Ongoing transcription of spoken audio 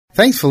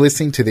Thanks for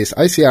listening to this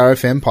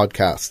OCRFM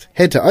podcast.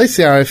 Head to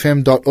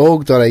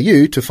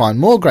ocrfm.org.au to find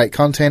more great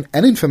content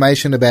and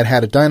information about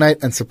how to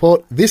donate and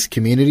support this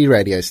community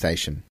radio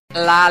station.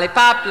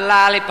 Lollipop,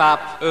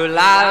 lollipop, ooh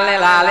lolly,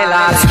 lolly,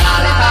 lolly.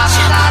 Lollipop,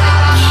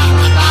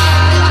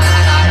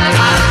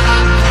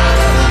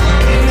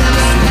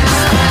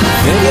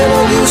 thinking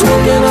of you's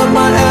working up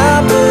my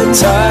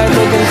appetite.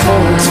 Looking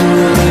forward to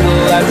a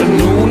little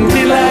afternoon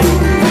delight.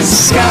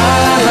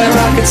 Skyline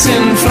rockets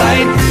in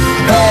flight.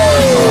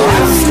 Oh,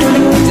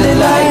 afternoon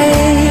delight.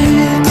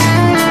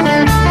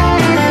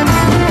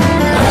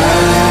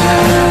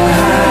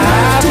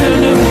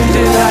 Afternoon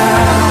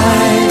delight.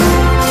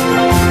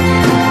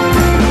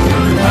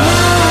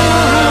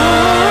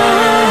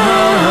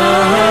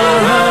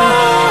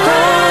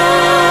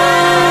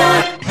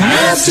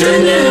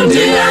 Afternoon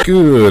delight.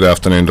 Good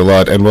afternoon,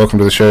 Delight, and welcome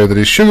to the show that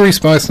is sugary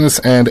spiciness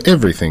and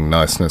everything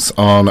niceness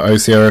on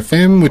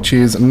OCRFM, which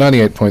is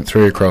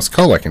 98.3 across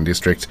Colac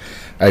District,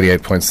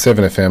 88.7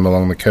 FM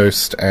along the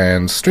coast,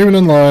 and streaming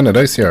online at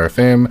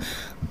ocrfm.org.au.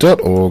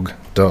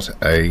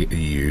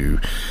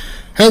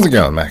 How's it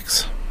going,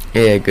 Max?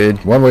 Yeah,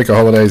 good. 1 week of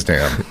holidays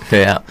down.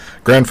 Yeah.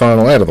 Grand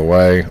final out of the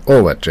way,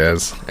 all that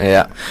jazz.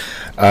 Yeah.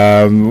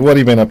 What have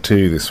you been up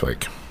to this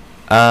week?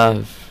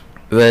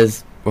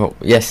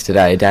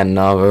 Yesterday, Dad and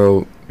I were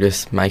all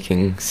just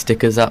making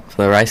stickers up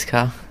for the race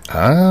car.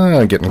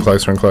 Ah, getting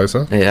closer and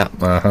closer. Yeah.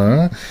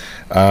 Uh-huh.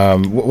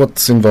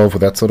 What's involved with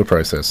that sort of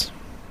process?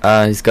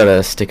 He's got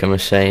a sticker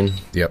machine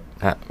Yep.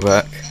 at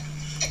work,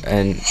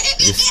 and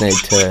just need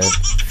to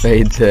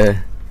feed the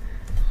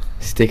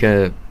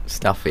sticker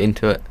stuff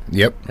into it.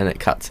 Yep. And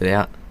it cuts it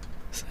out.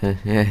 So,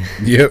 yeah.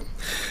 Yep.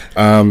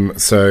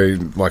 So,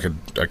 like a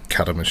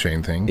cutter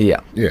machine thing?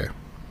 Yeah. Yeah.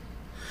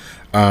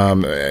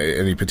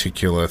 Any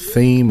particular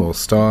theme or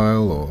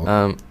style?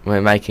 Or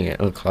We're making it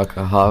look like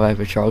a highway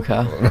patrol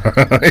car.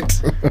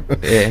 Right.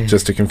 Yeah.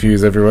 Just to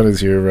confuse everyone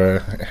as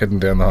you're heading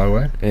down the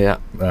highway? Yeah.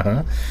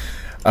 Uh-huh.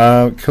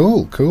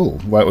 Cool.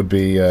 That would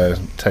be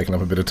taking up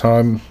a bit of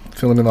time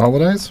filling in the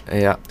holidays?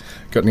 Yeah.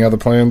 Got any other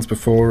plans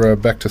before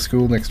back to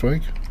school next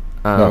week?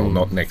 No,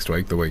 not next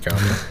week, the week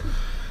after.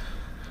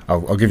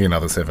 I'll give you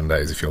another 7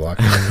 days if you like.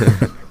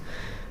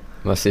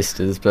 My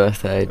sister's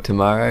birthday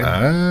tomorrow.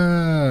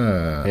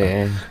 Ah.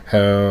 Yeah.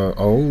 How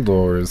old,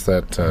 or is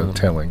that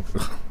telling?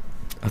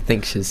 I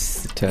think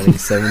she's turning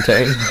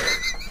 17.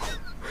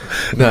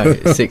 No,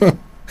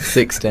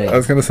 16. I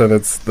was going to say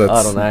that's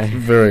I don't know.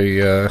 Very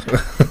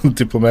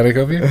diplomatic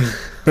of you.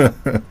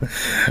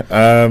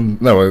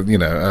 No, well, you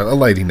know, a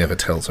lady never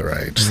tells her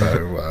age,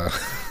 so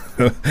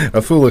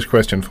a foolish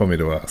question for me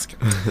to ask.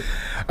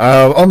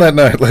 On that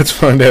note, let's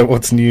find out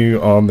what's new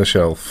on the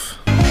shelf.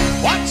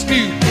 What's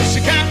new,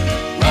 pussycat?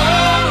 Whoa,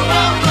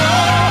 whoa,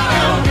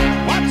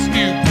 whoa. What's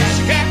new,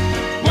 pussycat?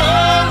 Whoa,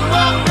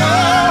 whoa,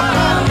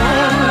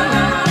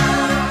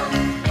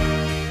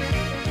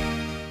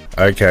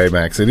 whoa. Okay,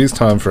 Max, it is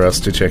time for us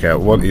to check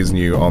out what is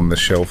new on the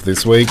shelf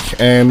this week,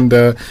 and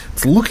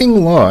it's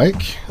looking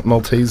like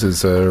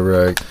Maltesers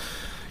are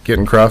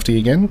getting crafty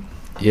again.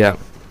 Yeah.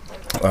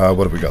 What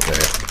have we got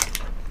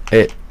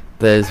there?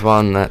 There's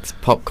one that's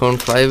popcorn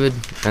flavoured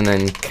and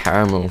then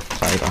caramel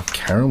flavour.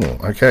 Caramel.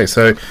 Okay,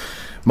 so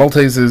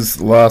Maltesers,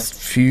 last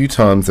few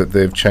times that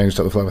they've changed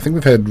up the flavour, I think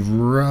we've had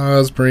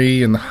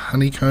raspberry and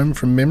honeycomb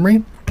from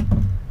memory.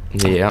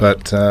 Yeah.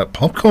 But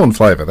popcorn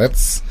flavour,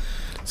 that's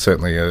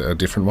certainly a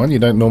different one. You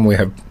don't normally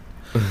have...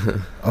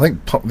 I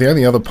think the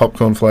only other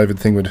popcorn flavoured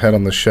thing we've had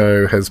on the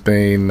show has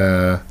been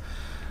the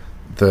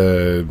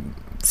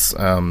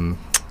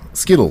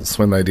Skittles,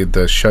 when they did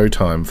the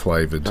Showtime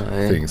flavoured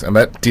things. And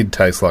that did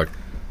taste like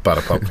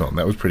butter popcorn.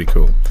 That was pretty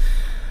cool.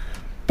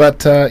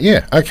 But,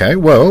 yeah, okay,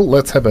 well,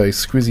 let's have a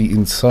squizzy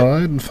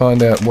inside and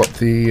find out what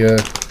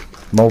the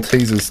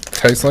Maltesers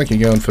taste like. You're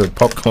going for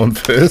popcorn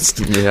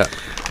first? Yeah.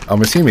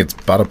 I'm assuming it's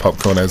butter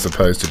popcorn as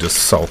opposed to just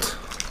salt,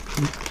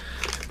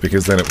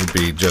 because then it would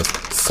be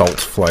just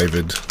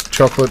salt-flavoured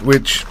chocolate,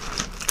 which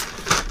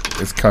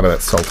is kind of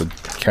that salted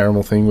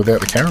caramel thing without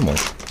the caramel.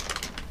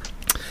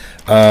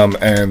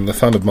 And the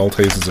fun of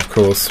Maltesers, of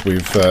course,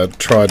 we've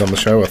tried on the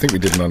show, I think we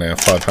did it on our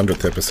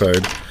 500th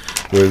episode,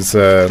 was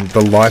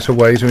the lighter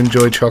way to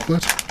enjoy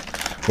chocolate,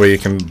 where you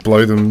can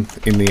blow them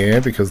in the air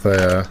because they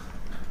are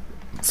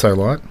so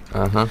light.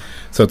 Uh-huh.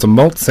 So it's a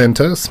malt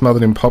centre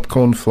smothered in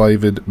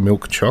popcorn-flavoured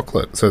milk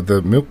chocolate. So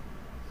the milk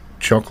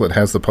chocolate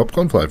has the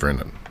popcorn flavour in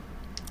it.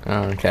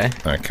 Oh, okay.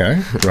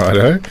 Okay,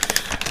 righto.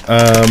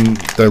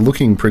 They're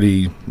looking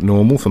pretty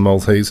normal for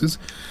Maltesers.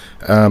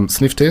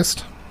 Sniff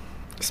test.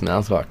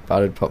 Smells like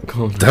buttered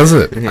popcorn. Does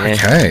it? Yeah.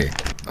 Okay.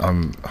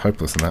 I'm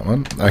hopeless in that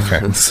one.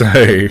 Okay,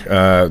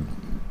 so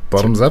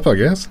bottoms up, I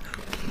guess.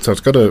 So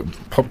it's got a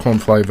popcorn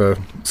flavour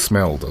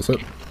smell, does it?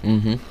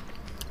 Mm-hmm.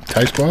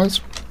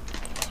 Taste-wise?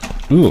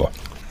 Ooh.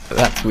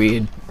 That's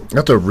weird.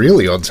 That's a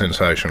really odd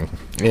sensation.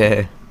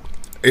 Yeah.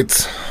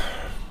 It's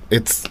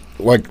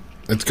like,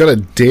 it's got a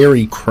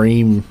dairy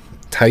cream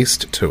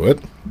taste to it.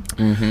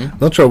 Mm-hmm.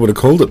 Not sure I would have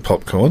called it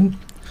popcorn.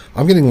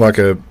 I'm getting like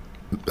a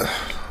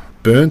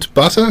burnt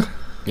butter.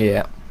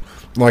 Yeah.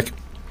 Like,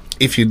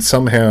 if you'd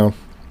somehow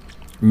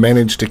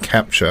managed to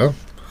capture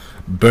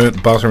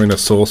burnt butter in a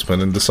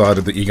saucepan and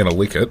decided that you're going to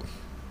lick it,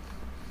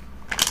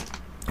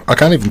 I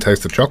can't even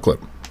taste the chocolate.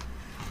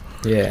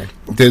 Yeah.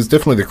 There's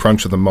definitely the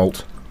crunch of the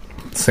malt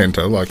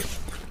centre, like,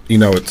 you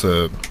know it's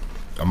a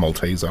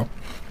Malteser.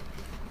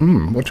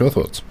 What's your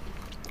thoughts?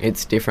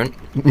 It's different.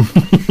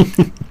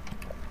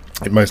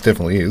 It most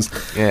definitely is.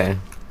 Yeah.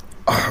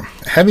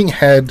 Having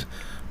had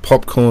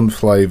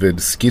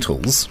popcorn-flavoured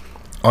Skittles,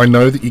 I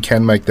know that you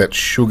can make that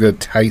sugar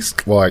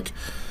taste like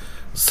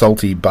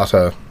salty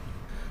butter,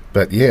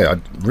 but yeah,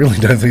 I really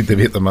don't think they've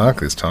hit the mark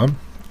this time.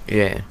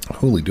 Yeah.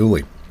 Holy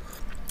dooly.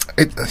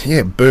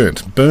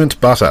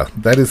 Burnt butter.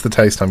 That is the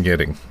taste I'm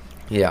getting.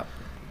 Yeah.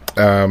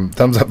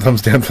 Thumbs up,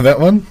 thumbs down for that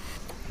one.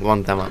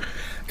 One thumb up.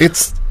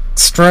 It's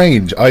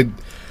strange. I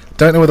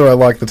don't know whether I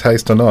like the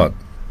taste or not.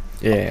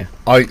 Yeah.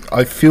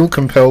 I feel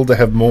compelled to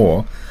have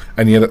more,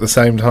 and yet at the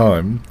same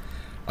time,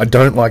 I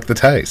don't like the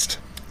taste.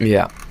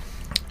 Yeah.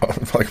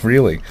 Like,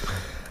 really.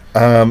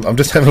 I'm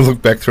just having a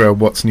look back through our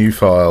What's New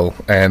file,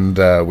 and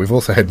we've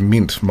also had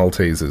mint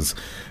Maltesers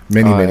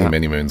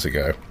many moons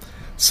ago.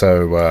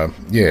 So,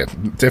 yeah,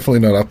 definitely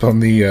not up on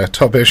the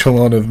top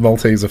echelon of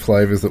Malteser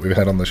flavours that we've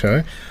had on the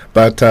show.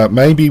 But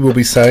maybe we'll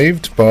be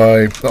saved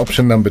by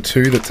option number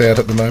 2 that's out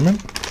at the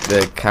moment.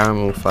 The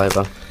caramel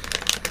flavour.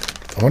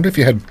 I wonder if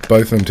you had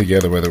both of them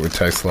together, whether it would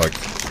taste like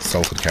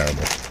salted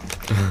caramel.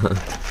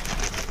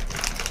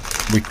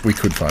 we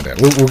could find out.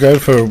 We'll go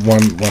for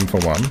one for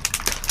one.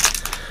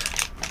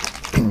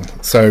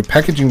 So,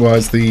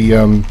 packaging-wise,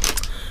 the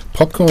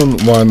popcorn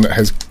one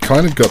has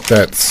kind of got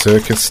that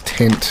circus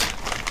tent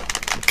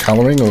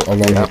colouring along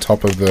the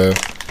top of the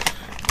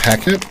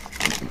packet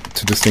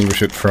to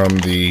distinguish it from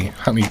the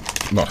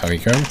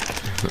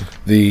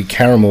the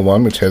caramel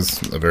one, which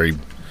has a very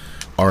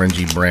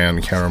orangey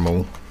brown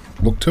caramel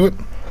look to it.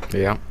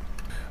 Yeah.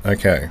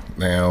 Okay,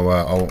 now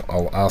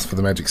I'll ask for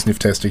the magic sniff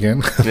test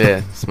again.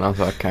 Yeah, smells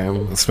like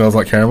caramel. It smells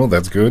like caramel.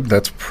 That's good.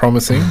 That's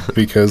promising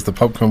because the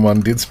popcorn one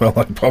did smell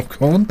like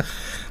popcorn.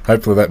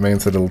 Hopefully that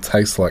means that it'll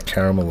taste like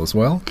caramel as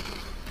well.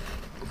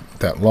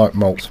 That light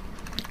malt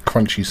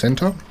crunchy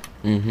centre.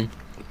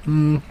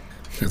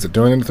 Is it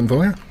doing anything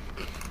for you?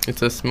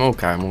 It's a small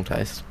caramel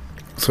taste.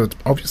 So it's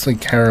obviously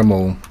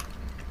caramel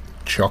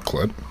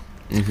chocolate.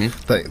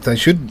 They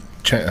should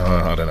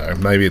I don't know.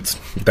 Maybe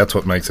that's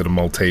what makes it a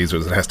Malteser,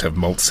 is it has to have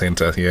malt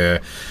centre. Yeah,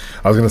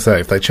 I was going to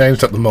say if they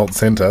changed up the malt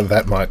centre,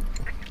 that might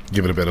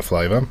give it a better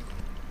flavour.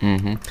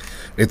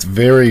 It's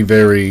very,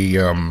 very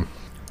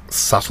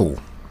subtle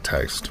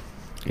taste.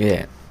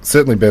 Yeah.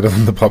 Certainly better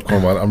than the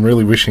popcorn one. I'm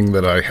really wishing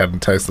that I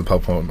hadn't tasted the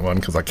popcorn one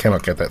because I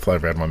cannot get that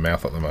flavour out of my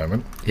mouth at the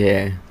moment.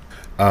 Yeah.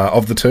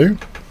 Of the two,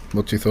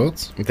 what's your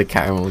thoughts? The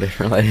caramel,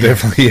 definitely.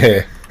 Definitely,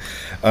 yeah.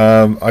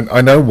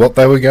 I know what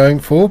they were going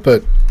for,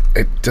 but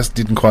it just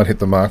didn't quite hit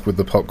the mark with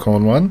the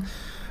popcorn one.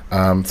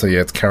 So yeah,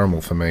 it's caramel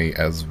for me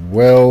as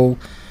well.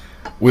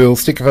 We'll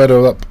stick a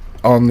photo up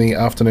on the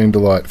Afternoon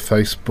Delight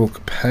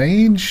Facebook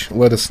page.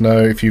 Let us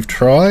know if you've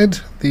tried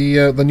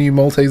the new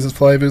Maltesers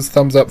flavours.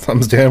 Thumbs up,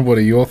 thumbs down. What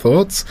are your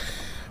thoughts?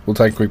 We'll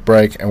take a quick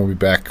break and we'll be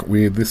back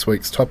with this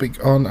week's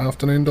topic on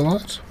Afternoon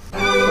Delight.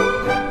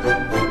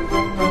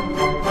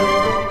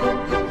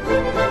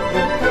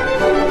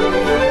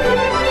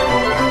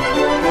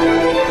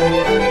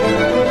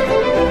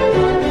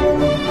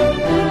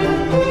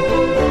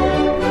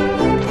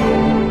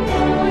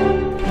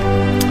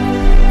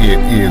 It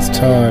is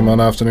time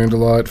on Afternoon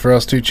Delight for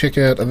us to check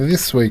out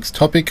this week's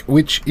topic,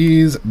 which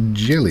is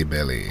Jelly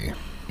Belly.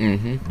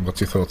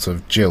 What's your thoughts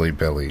of Jelly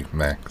Belly,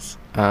 Max?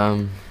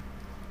 I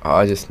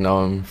just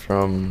know them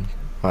from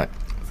like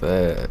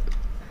the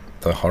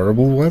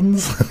horrible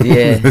ones?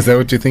 Yeah. Is that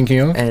what you're thinking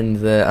of? And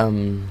the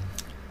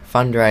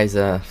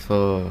fundraiser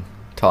for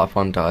type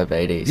 1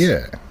 diabetes.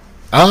 Yeah.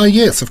 Ah,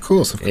 yes, of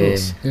course.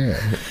 Yeah.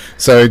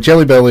 So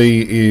Jelly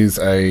Belly is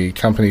a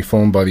company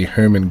formed by the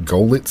Herman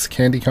Gollitz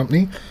Candy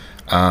Company.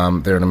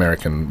 They're an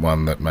American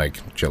one that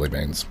make jelly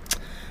beans,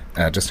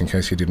 just in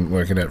case you didn't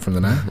work it out from the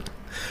name.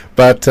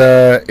 But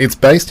it's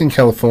based in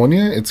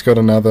California. It's got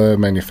another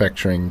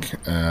manufacturing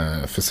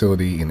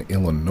facility in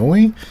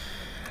Illinois,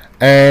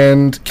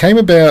 and came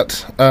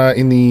about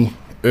in the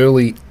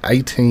early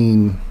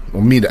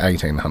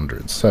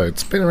mid-1800s. So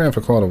it's been around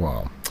for quite a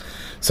while.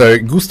 So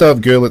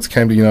Gustav Görlitz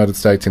came to the United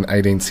States in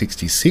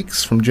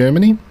 1866 from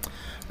Germany,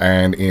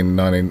 and in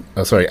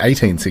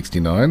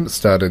 1869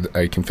 started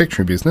a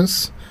confectionery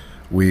business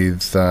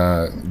with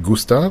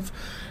Gustav.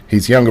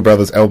 His younger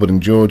brothers Albert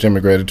and George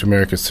emigrated to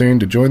America soon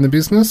to join the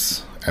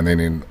business, and then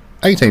in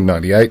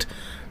 1898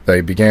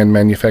 they began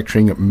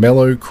manufacturing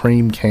mellow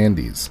cream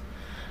candies.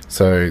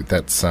 So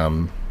that's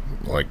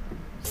like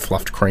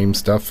fluffed cream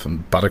stuff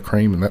and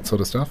buttercream and that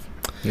sort of stuff.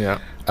 Yeah.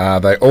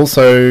 They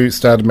also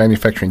started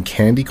manufacturing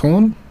candy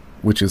corn,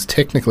 which is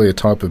technically a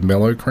type of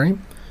mellow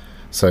cream.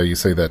 So you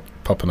see that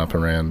popping up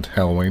around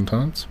Halloween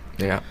times.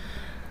 Yeah.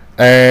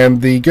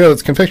 And the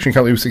Görlitz Confectionery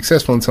Company was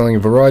successful in selling a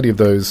variety of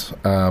those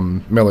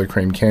mellow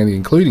cream candy,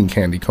 including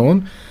candy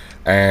corn,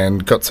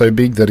 and got so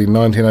big that in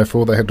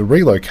 1904 they had to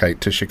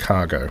relocate to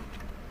Chicago.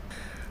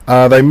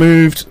 They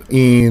moved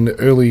in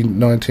early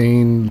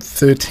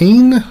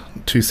 1913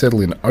 to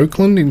settle in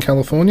Oakland in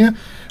California,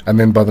 and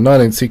then by the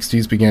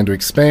 1960s began to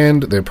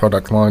expand their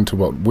product line to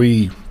what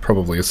we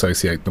probably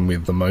associate them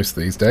with the most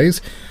these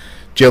days: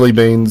 jelly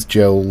beans,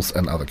 gels,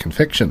 and other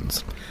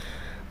confections.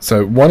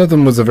 So one of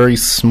them was a very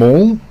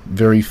small,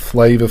 very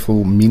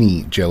flavourful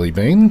mini jelly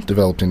bean,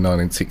 developed in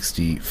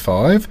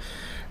 1965.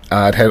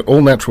 It had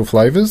all natural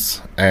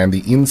flavours, and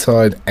the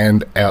inside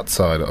and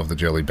outside of the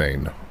jelly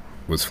bean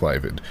was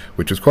flavoured,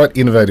 which was quite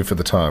innovative for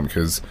the time,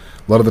 because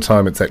a lot of the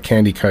time it's that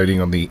candy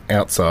coating on the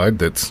outside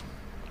that's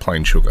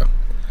plain sugar.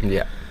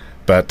 Yeah.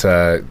 But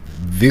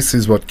this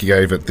is what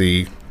gave it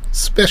the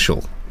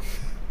special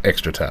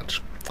extra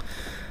touch.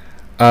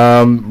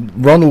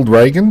 Ronald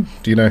Reagan,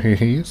 do you know who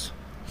he is?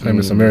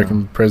 Famous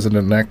American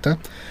president and actor.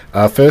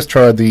 First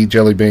tried the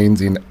jelly beans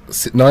in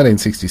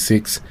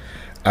 1966.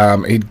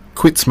 He'd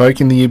quit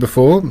smoking the year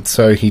before,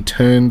 so he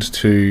turned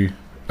to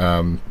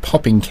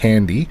popping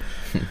candy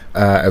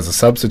as a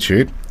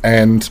substitute,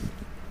 and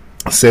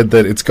said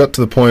that it's got to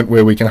the point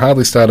where we can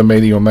hardly start a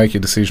meeting or make a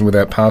decision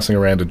without passing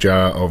around a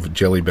jar of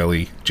Jelly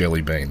Belly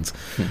jelly beans.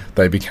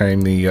 They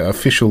became the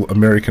official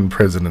American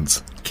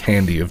president's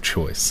candy of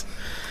choice.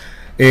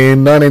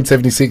 In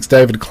 1976,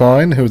 David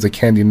Klein, who was a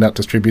candy and nut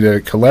distributor,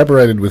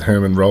 collaborated with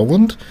Herman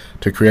Rowland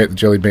to create the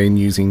jelly bean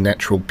using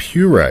natural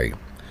puree,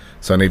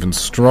 so an even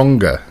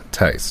stronger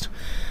taste.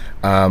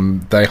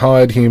 They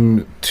hired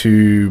him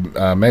to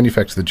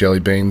manufacture the jelly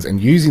beans, and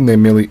using their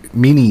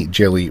mini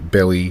Jelly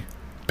Belly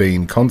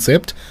bean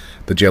concept,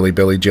 the Jelly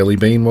Belly jelly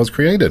bean was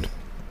created.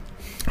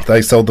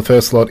 They sold the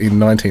first lot in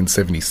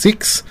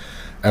 1976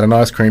 at an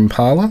ice cream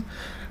parlour,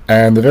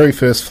 and the very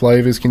first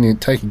flavours, can you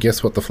take a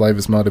guess what the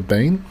flavours might have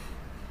been?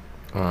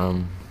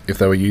 If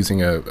they were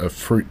using a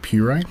fruit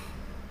puree?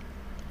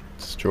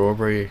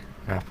 Strawberry,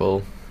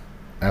 apple.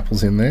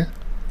 Apples in there?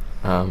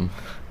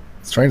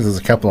 Strange, there's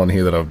a couple on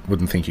here that I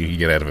wouldn't think you could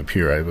get out of a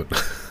puree, but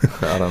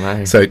I don't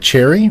know. So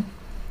cherry,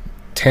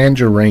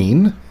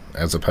 tangerine,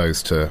 as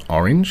opposed to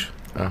orange,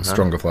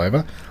 stronger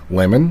flavour.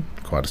 Lemon,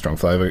 quite a strong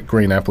flavour.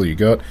 Green apple you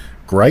got.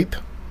 Grape,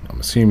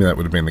 I'm assuming that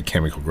would have been the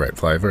chemical grape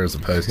flavour as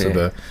opposed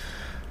to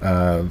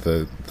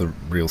the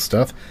real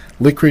stuff.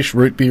 Licorice,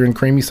 root beer, and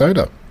creamy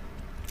soda.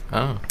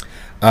 Oh.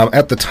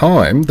 At the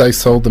time, they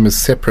sold them as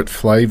separate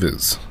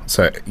flavours.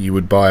 So you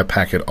would buy a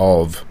packet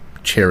of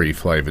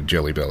cherry-flavoured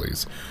Jelly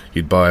Bellies.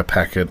 You'd buy a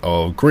packet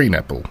of green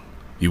apple.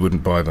 You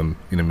wouldn't buy them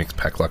in a mixed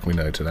pack like we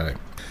know today.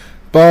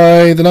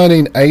 By the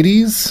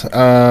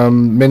 1980s,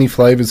 many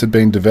flavours had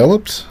been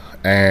developed,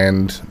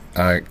 and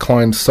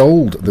Klein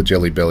sold the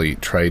Jelly Belly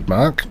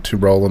trademark to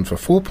Rowland for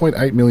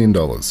 $4.8 million.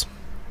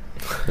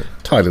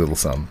 Tidy little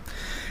sum.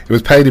 It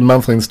was paid in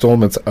monthly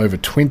instalments over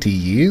 20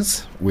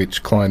 years,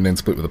 which Klein then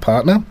split with a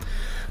partner.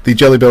 The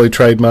Jelly Belly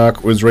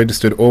trademark was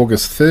registered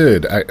August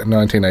 3rd,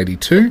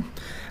 1982,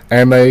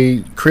 and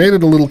they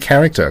created a little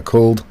character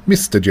called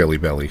Mr. Jelly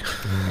Belly.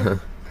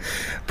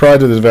 Prior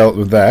to the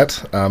development of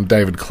that,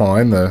 David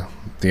Klein, the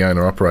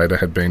owner-operator,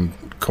 had been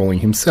calling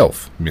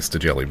himself Mr.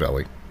 Jelly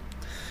Belly.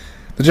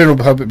 The general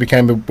public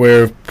became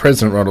aware of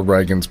President Ronald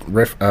Reagan's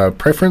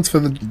preference for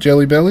the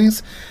Jelly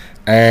Bellies,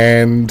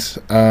 and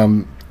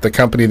the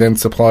company then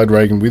supplied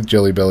Reagan with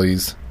Jelly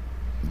Bellies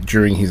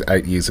during his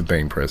 8 years of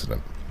being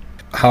president.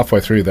 Halfway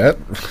through that,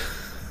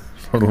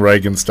 Ronald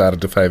Reagan started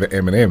to favour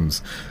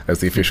M&Ms as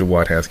the official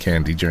White House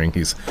candy during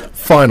his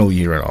final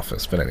year in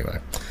office. But anyway,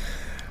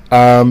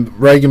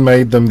 Reagan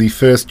made them the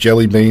first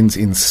jelly beans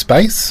in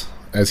space,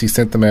 as he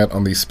sent them out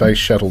on the Space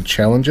Shuttle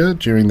Challenger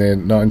during their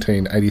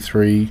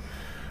 1983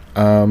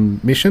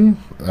 mission,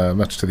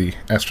 much to the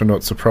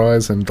astronauts'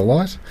 surprise and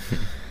delight.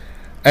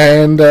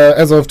 And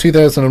as of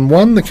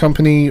 2001, the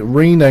company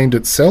renamed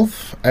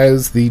itself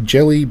as the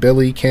Jelly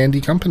Belly Candy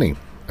Company,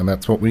 and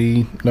that's what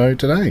we know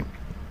today.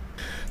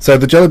 So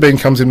the jelly bean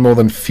comes in more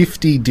than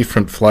 50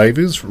 different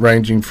flavours,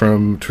 ranging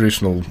from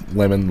traditional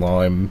lemon,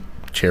 lime,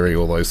 cherry,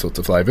 all those sorts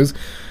of flavours,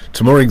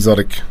 to more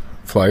exotic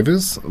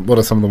flavours. What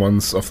are some of the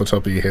ones off the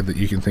top of your head that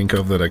you can think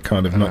of that are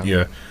kind of not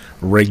your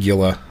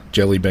regular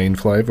jelly bean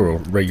flavour or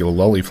regular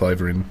lolly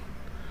flavour in?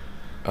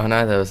 I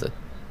know there was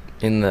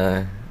in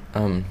the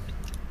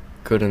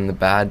good and the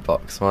bad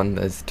box one,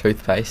 there's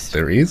toothpaste.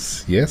 There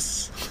is,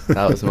 yes.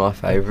 That was my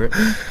favourite.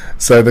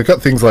 So they've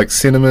got things like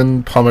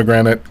cinnamon,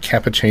 pomegranate,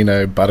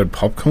 cappuccino, buttered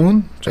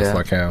popcorn, just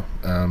like our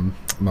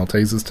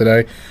Maltesers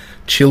today.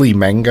 Chili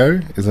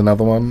mango is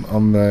another one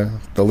on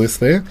the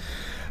list there.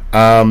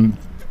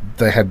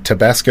 They had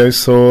Tabasco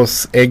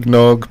sauce,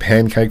 eggnog,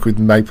 pancake with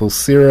maple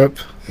syrup,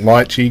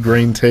 lychee,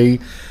 green tea.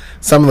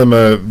 Some of them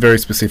are very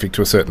specific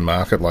to a certain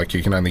market, like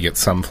you can only get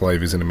some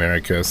flavours in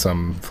America,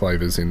 some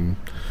flavours in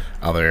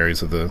other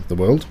areas of the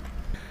world.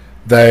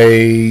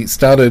 They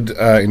started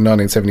in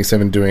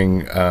 1977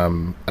 doing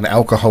an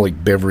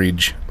alcoholic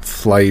beverage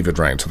flavoured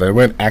range. So they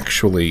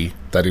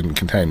didn't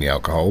contain the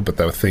alcohol, but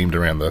they were themed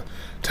around the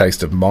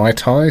taste of Mai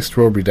Tai,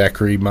 strawberry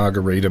daiquiri,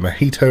 margarita,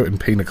 mojito, and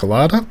pina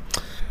colada.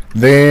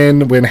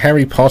 Then, when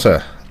Harry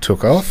Potter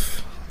took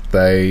off,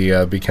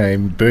 they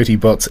became Bertie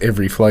Bott's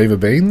Every Flavour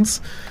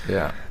beans.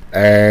 Yeah.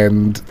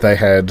 And they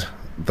had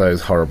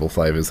those horrible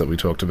flavours that we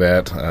talked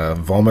about.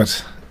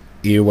 Vomit,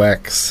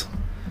 earwax,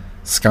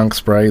 skunk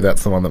spray,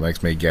 that's the one that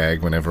makes me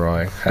gag whenever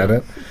I had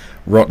it.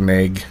 Rotten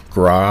egg,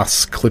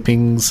 grass,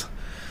 clippings.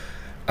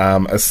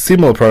 A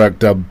similar product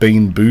dubbed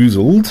Bean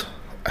Boozled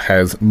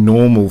has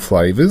normal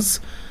flavours,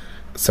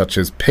 such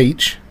as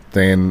peach,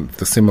 then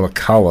the similar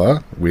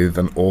colour with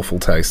an awful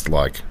taste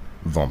like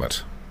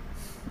vomit.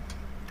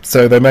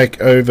 So they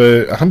make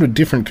over 100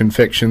 different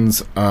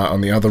confections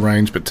on the other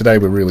range, but today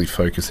we're really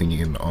focusing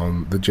in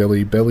on the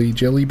Jelly Belly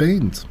jelly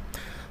beans.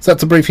 So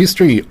that's a brief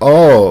history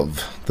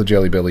of the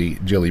Jelly Belly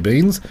jelly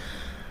beans.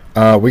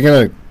 We're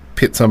going to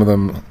pit some of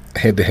them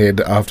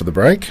head-to-head after the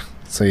break,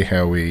 see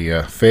how we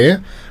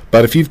fare.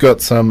 But if you've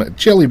got some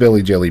Jelly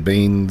Belly jelly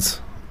beans,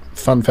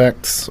 fun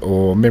facts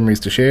or memories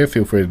to share,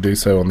 feel free to do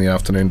so on the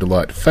Afternoon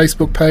Delight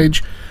Facebook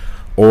page,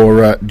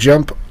 or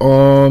jump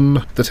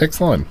on the text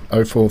line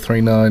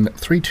 0439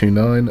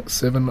 329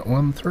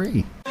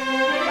 713.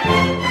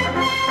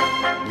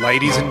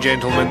 Ladies and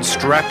gentlemen,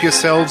 strap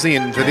yourselves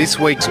in for this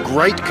week's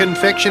great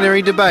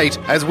confectionery debate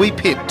as we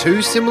pit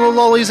two similar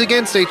lollies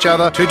against each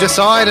other to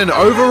decide an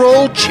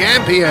overall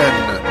champion.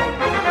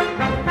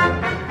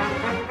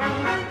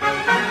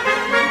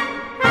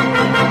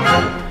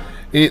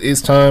 It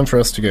is time for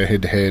us to go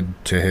head-to-head,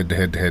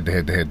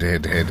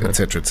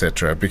 etc.,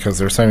 etc., because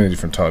there are so many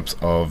different types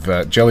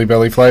of Jelly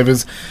Belly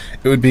flavours.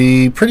 It would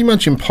be pretty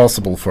much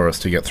impossible for us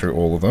to get through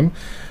all of them.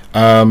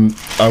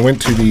 I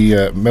went to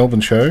the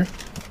Melbourne show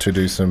to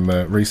do some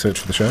research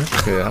for the show.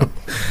 Yeah.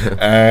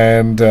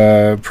 And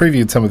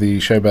previewed some of the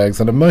show bags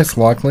that are most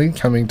likely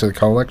coming to the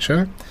Colac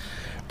show.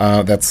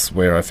 That's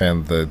where I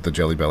found the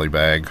Jelly Belly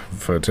bag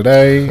for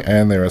today,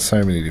 and there are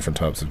so many different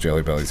types of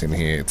Jelly Bellies in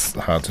here, it's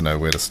hard to know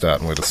where to start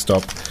and where to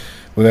stop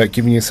without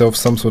giving yourself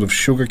some sort of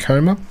sugar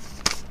coma.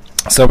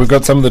 So we've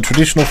got some of the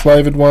traditional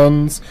flavoured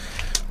ones,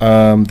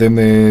 then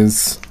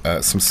there's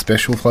some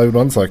special flavoured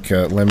ones like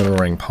lemon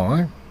meringue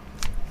pie.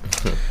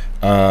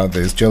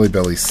 There's Jelly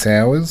Belly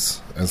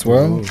sours as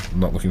well. Ooh. I'm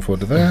not looking forward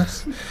to that.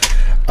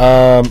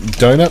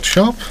 Donut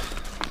shop.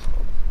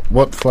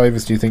 What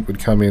flavours do you think would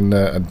come in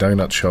a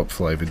donut shop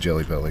flavoured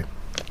Jelly Belly?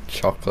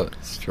 Chocolate,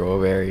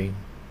 strawberry.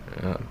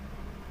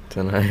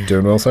 Don't know.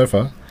 Doing well so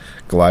far.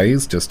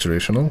 Glazed, just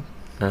traditional.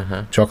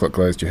 Uh-huh. Chocolate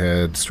glazed you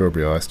had,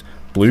 strawberry iced.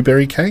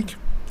 Blueberry cake?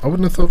 I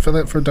wouldn't have thought for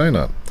that for a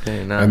donut.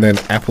 Yeah, no. And then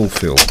apple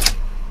filled.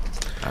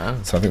 Ah.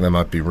 So I think they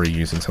might be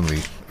reusing some of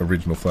the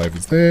original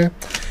flavours there.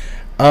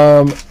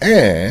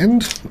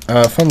 And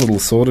fun little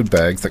sorted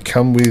bags that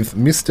come with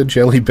Mr.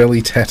 Jelly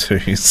Belly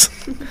tattoos.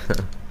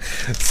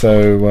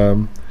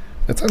 So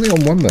it's only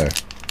on one though.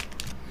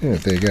 Yeah,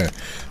 there you go.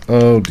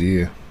 Oh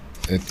dear.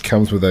 It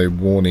comes with a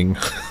warning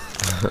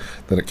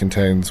that it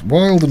contains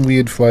wild and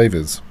weird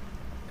flavours.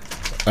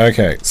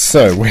 Okay,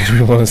 so where do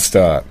we want to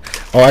start?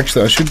 Oh,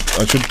 actually, I should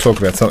talk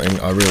about something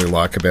I really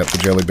like about the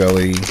Jelly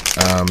Belly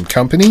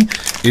company,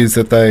 is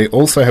that they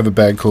also have a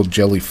bag called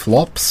Jelly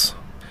Flops.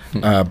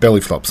 Jelly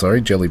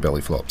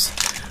Belly Flops,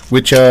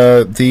 which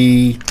are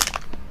the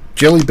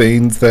jelly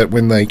beans that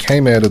when they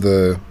came out of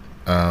the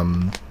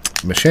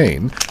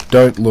machine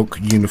don't look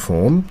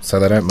uniform, so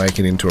they don't make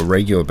it into a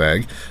regular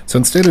bag. So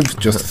instead of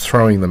just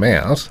throwing them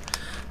out,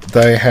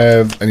 they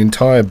have an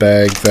entire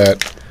bag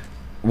that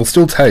will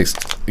still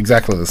taste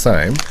exactly the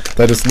same.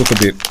 They just look a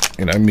bit,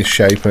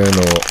 misshapen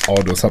or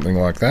odd or something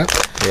like that.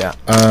 Yeah.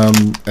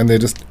 And they're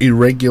just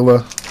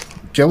irregular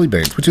jelly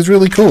beans, which is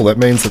really cool. That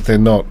means that they're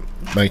not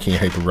making a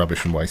heap of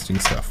rubbish and wasting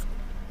stuff.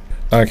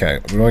 Okay,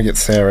 we want to get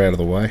sour out of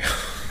the way.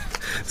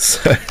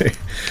 So,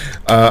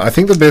 I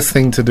think the best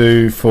thing to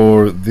do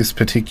for this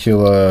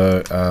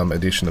particular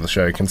edition of the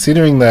show,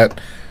 considering that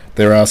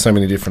there are so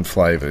many different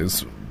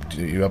flavours,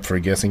 are you up for a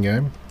guessing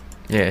game?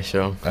 Yeah,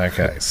 sure.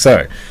 Okay,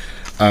 so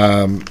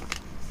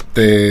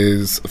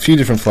there's a few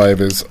different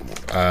flavours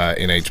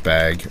in each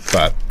bag,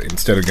 but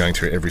instead of going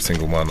through every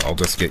single one, I'll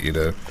just get you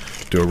to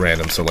do a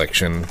random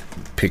selection,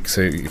 pick,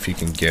 see if you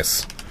can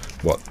guess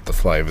what the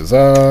flavours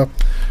are.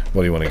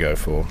 What do you want to go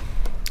for?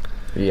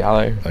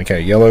 Yellow. Okay,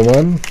 yellow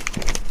one.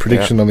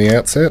 Prediction on the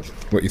outset,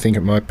 what you think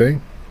it might be?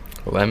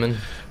 Lemon.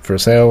 For a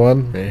sour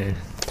one? Yeah.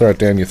 Throw it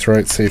down your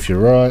throat, see if you're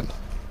right.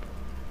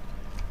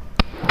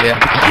 Yeah.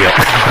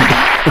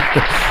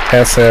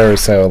 How sour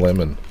is sour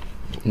lemon?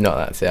 Not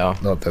that sour.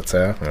 Not that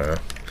sour?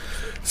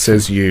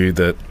 Says you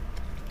that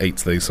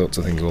eats these sorts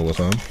of things all the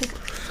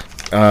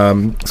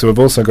time. So we've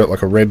also got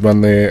like a red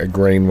one there, a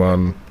green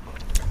one,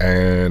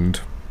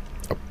 and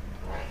a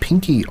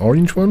pinky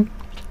orange one.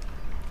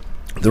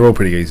 They're all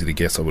pretty easy to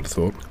guess, I would have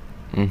thought.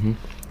 Mm-hmm.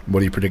 What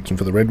are you predicting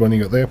for the red one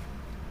you got there?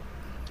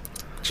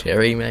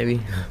 Cherry, maybe.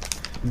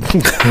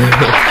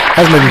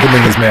 Hasn't even put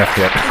in his mouth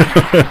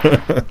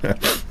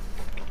yet.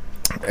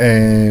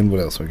 And what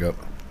else we got?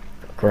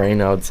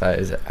 Green, I would say,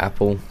 is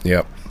apple.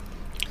 Yep.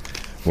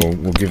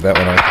 We'll give that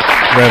one a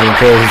round of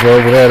applause as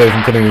well without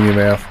even putting it in your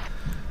mouth.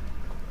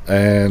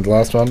 And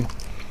last one?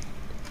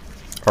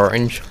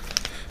 Orange.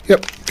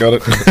 Yep, got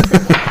it.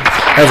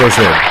 As I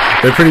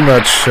said, they're pretty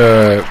much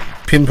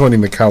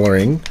pinpointing the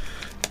colouring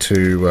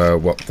to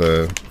what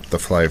the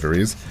flavour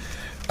is.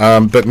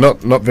 But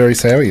not very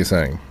sour, you're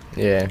saying?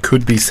 Yeah.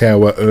 Could be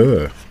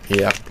sour-er.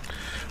 Yeah.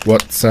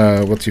 What's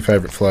your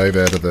favourite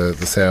flavour out of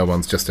the sour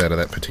ones just out of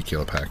that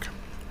particular pack?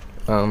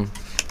 I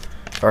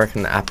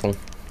reckon the apple.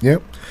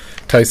 Yep.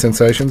 Taste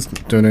sensations,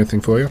 doing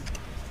anything for you?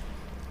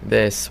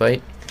 They're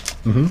sweet.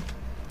 Mm-hmm.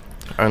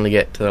 I only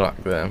get to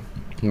like the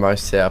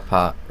most sour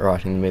part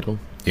right in the middle.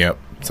 Yep.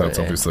 So it's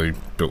Yeah. obviously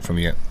built from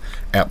the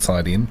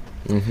outside in.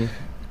 Mm-hmm.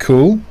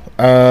 Cool.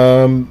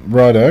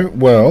 Righto.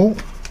 Well,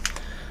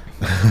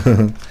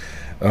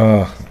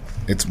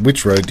 it's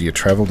which road do you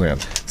travel down?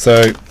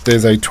 So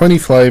there's a 20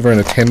 flavour and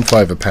a 10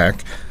 flavour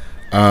pack.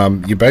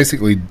 You're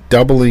basically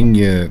doubling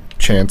your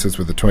chances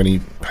with the 20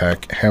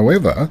 pack.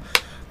 However,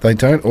 they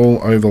don't all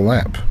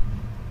overlap,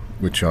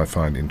 which I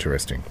find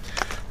interesting.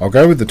 I'll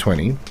go with the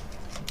 20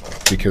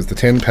 because the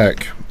 10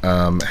 pack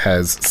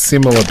has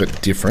similar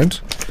but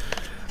different.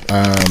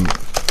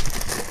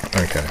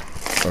 Okay.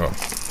 Oh.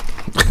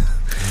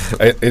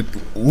 It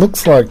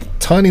looks like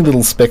tiny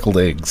little speckled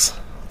eggs,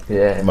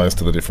 Yeah. most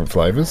of the different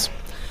flavours.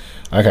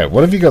 Okay,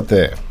 what have you got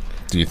there,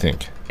 do you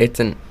think? It's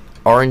an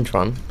orange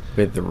one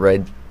with the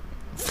red.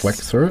 Fleck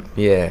through it?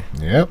 Yeah.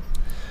 Yep.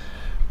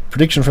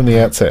 Prediction from the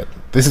outset.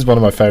 This is one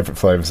of my favourite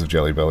flavours of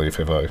Jelly Belly if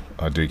ever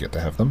I do get to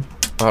have them.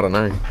 I don't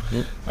know.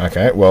 Mm.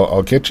 Okay, well,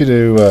 I'll get you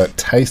to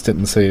taste it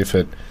and see if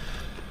it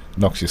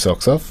knocks your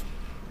socks off.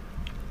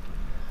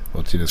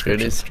 What's your It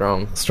description? is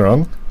strong.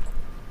 Strong?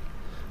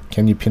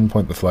 Can you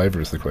pinpoint the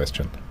flavour is the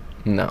question.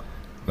 No.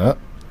 No?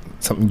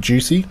 Something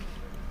juicy?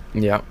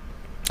 Yeah.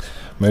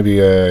 Maybe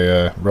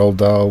a Roald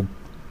Dahl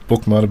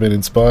book might have been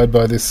inspired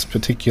by this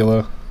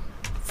particular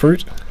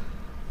fruit.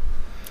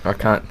 I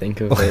can't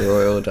think of the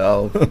Royal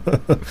Dahl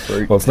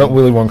fruit. Well, it's not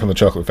Willy Wonka and the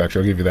Chocolate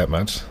Factory, I'll give you that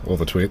much. Or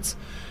the Twits.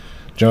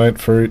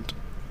 Giant fruit.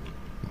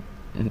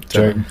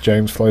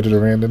 James floated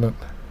around in it.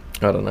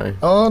 I don't know.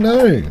 Oh,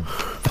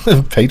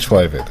 no. Peach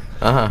flavoured.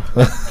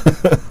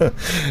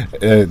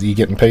 You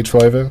getting peach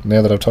flavour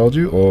now that I've told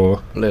you?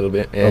 Or A little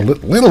bit, yeah. a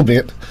little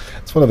bit?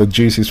 It's one of the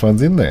juiciest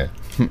ones in there.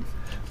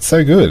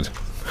 So good.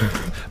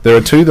 There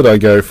are two that I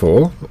go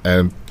for,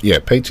 and yeah,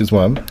 peach is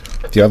one.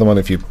 The other one,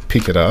 if you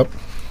pick it up,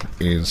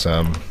 is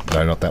no,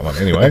 not that one.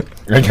 Anyway,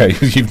 okay,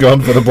 you've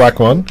gone for the black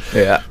one.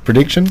 Yeah.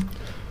 Prediction?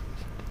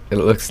 It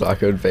looks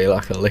like it would be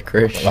like a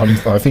licorice.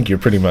 I think you're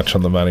pretty much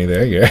on the money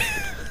there. Yeah.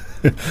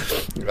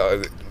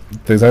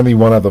 There's only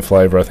one other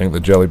flavour I think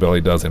that Jelly Belly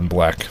does in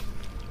black,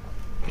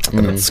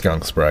 and it's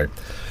skunk spray.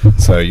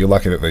 So you're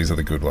lucky that these are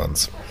the good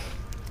ones.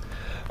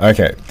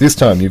 Okay, this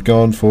time you've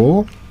gone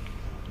for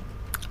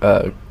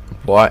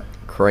White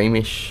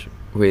creamish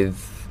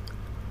with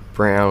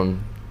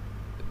brown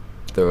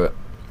through it.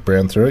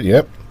 brown through it.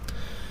 Yep.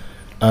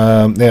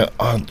 Now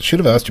I should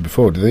have asked you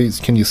before.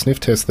 Can you sniff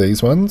test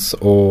these ones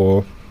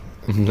or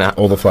Nah.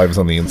 all the flavours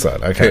on the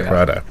inside? Okay, Yeah.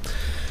 righto.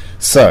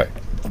 So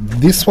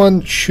this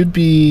one should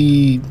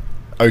be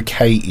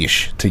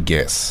okay-ish to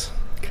guess.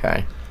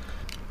 Okay.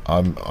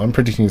 I'm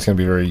predicting it's going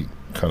to be very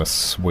kind of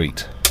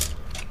sweet.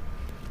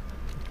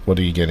 What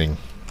are you getting?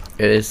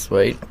 It is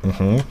sweet.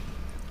 Mm-hmm.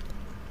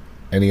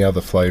 Any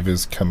other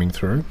flavours coming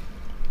through?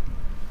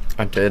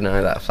 I do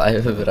know that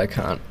flavour, but I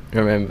can't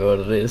remember what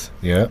it is.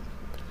 Yeah.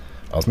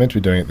 I was meant to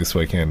be doing it this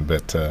weekend,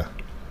 but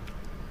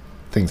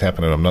things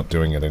happen and I'm not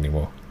doing it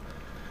anymore.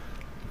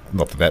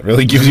 Not that that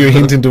really gives you a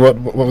hint into what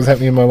was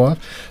happening in my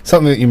life.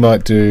 Something that you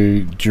might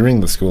do during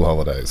the school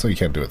holidays. So you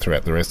can't do it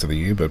throughout the rest of the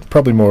year, but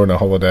probably more in a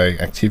holiday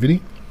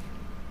activity.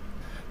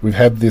 We've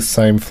had this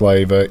same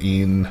flavour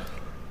in...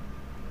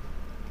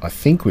 I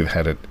think we've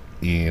had it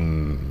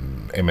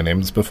in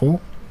M&M's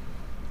before.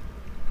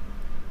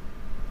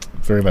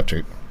 Very much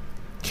a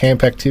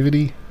camp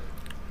activity.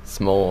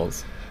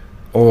 S'mores.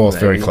 Oh, it's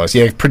very Maybe. close.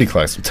 Yeah, pretty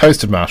close.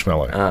 Toasted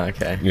marshmallow. Ah,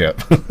 okay. Yeah.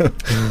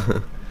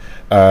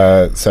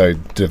 So,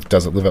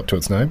 does it live up to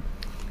its name?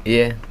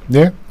 Yeah.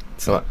 Yeah.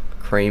 It's like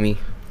creamy.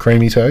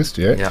 Creamy toast,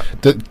 yeah.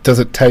 Yeah. Does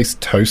it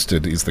taste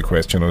toasted is the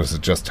question, or does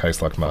it just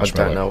taste like I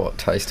marshmallow? don't know what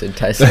toasted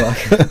tastes like.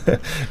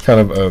 Kind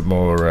of a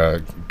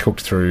more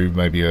cooked through,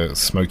 maybe a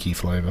smoky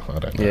flavour. I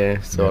don't know.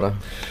 Yeah, sort of.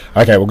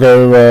 Okay, we'll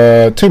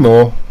go two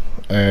more,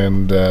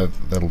 and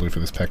that'll do for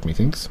this pack,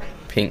 methinks.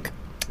 Pink.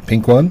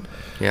 Pink one.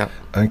 Yeah.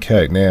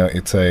 Okay, now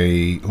it's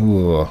a...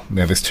 Ooh,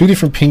 now there's two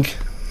different pink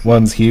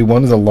ones here.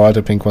 One is a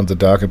lighter pink, one's a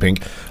darker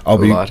pink.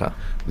 Lighter.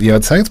 Yeah,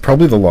 I'd say it's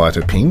probably the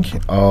lighter pink.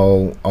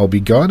 I'll be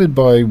guided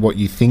by what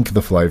you think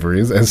the flavour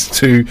is as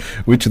to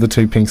which of the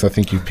two pinks I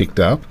think you've picked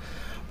up.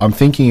 I'm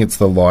thinking it's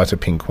the lighter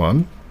pink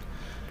one,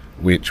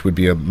 which would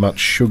be a much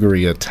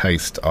sugarier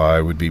taste,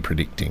 I would be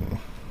predicting.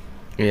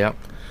 Yeah.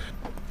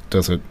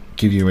 Does it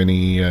give you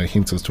any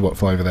hints as to what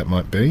flavour that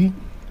might be?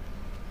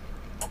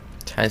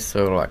 Tastes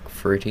sort of like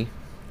fruity.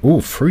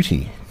 Oh,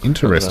 fruity.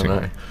 Interesting. I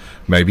don't know.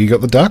 Maybe you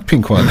got the dark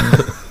pink one.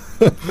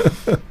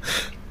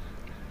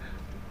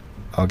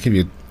 I'll give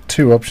you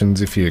two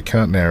options if you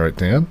can't narrow it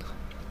down.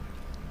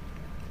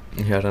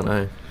 Yeah, I don't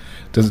know.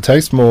 Does it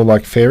taste more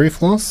like fairy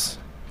floss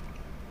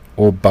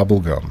or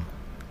bubblegum?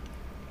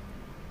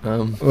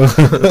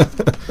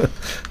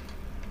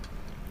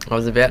 I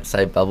was about to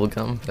say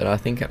bubblegum, but I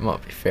think it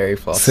might be fairy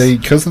floss. See,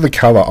 because of the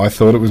colour, I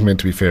thought it was meant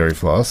to be fairy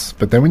floss,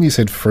 but then when you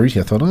said fruity,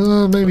 I thought,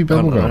 oh, maybe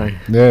bubblegum.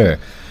 Yeah.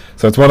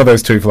 So it's one of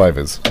those two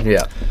flavours.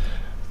 Yeah.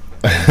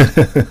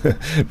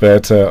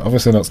 But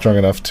obviously not strong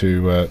enough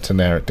to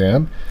narrow it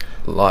down.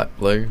 Light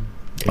blue.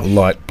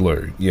 Light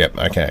blue. Yep,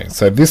 okay.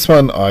 So this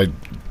one I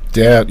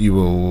doubt you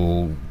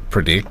will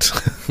predict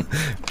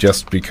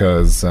just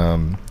because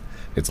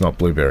it's not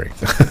blueberry.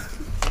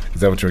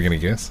 Is that what you were going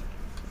to guess?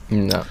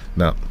 No.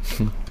 No.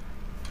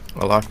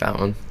 I like that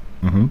one.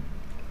 Mm-hmm.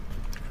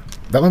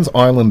 That one's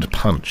Island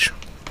Punch.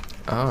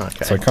 Oh,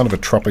 okay. So kind of a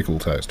tropical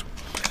taste.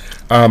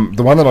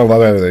 The one that I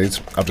love out of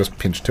these, I've just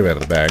pinched two out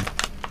of the bag,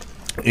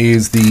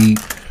 is the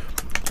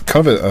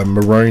kind of a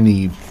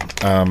maroony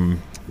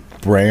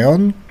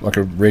brown, like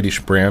a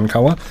reddish brown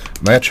colour.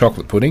 They're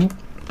chocolate pudding,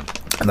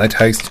 and they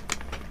taste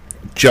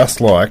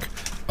just like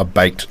a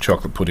baked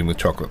chocolate pudding with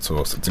chocolate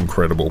sauce. It's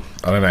incredible.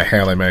 I don't know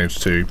how they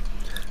managed to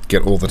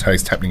get all the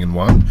taste happening in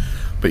one,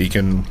 but you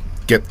can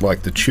get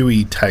like the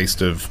chewy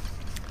taste of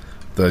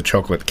the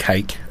chocolate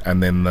cake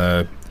and then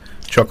the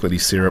chocolatey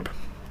syrup.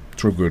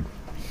 It's real good.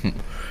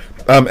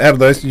 Out of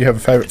those, do you have a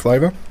favourite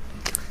flavour?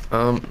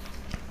 The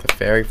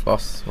fairy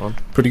floss one.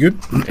 Pretty good?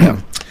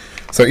 Yeah.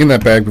 So in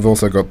that bag we've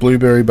also got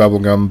blueberry,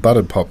 bubblegum,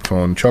 buttered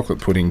popcorn, chocolate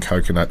pudding,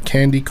 coconut,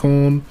 candy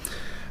corn,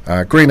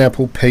 green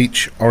apple,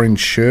 peach, orange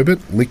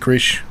sherbet,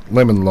 licorice,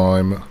 lemon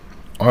lime,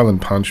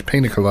 island punch,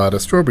 pina colada,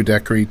 strawberry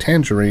daiquiri,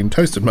 tangerine,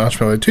 toasted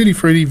marshmallow, tutti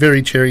frutti,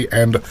 very cherry,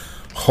 and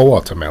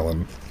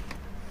watermelon.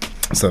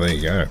 So there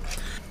you go.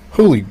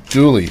 Holy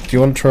Julie, do you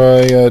want to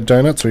try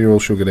donuts, or you're all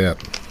sugared out?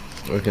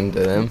 We can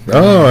do them.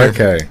 Oh,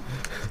 okay.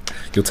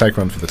 You'll take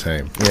one for the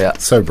team. Yeah.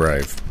 So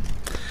brave.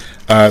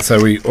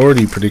 So we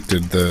already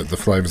predicted the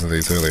flavours of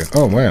these earlier.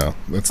 Oh, wow.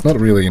 That's not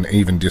really an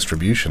even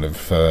distribution of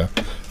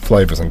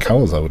flavours and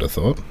colours, I would have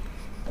thought.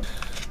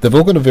 They've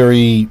all got a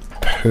very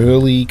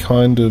pearly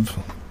kind of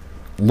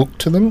look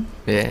to them.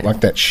 Yeah.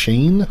 Like that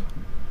sheen.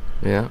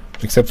 Yeah.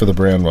 Except for the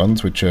brown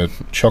ones, which are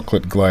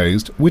chocolate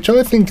glazed, which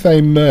I think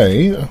they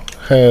may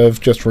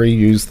have just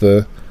reused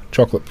the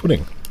chocolate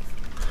pudding.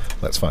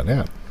 Let's find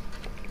out.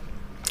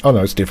 Oh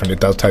no, it's different. It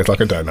does taste like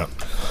a donut.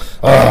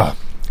 Ah,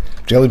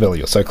 Jelly Belly,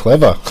 you're so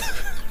clever.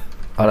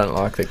 I don't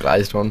like the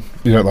glazed one.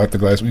 You don't like the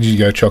glazed? Did you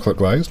go chocolate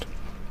glazed?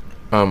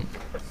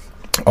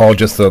 Oh,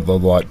 just the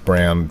light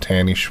brown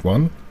tannish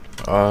one?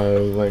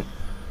 I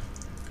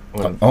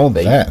went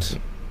baked. That.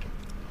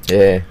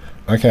 Yeah.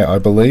 Okay, I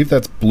believe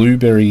that's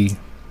blueberry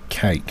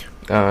cake.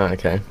 Oh,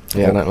 okay.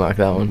 Yeah, I don't like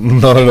that one.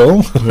 Not at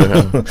all?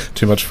 No.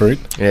 Too much fruit?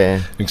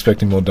 Yeah.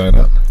 Expecting more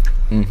donut?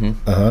 Mm-hmm.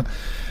 Uh-huh.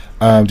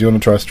 Do you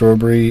want to try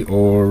strawberry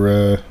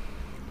or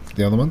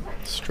the other one?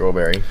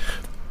 Strawberry.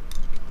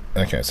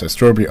 Okay, so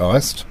strawberry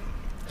iced.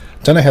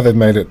 Don't know how they've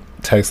made it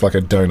taste like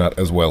a donut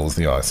as well as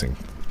the icing.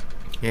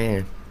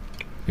 Yeah.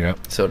 Yeah.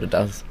 Sort of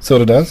does.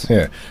 Sort of does,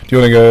 yeah. Do you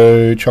want to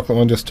go chocolate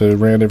one just to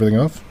round everything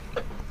off?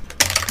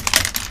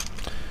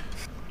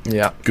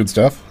 Yeah. Good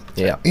stuff.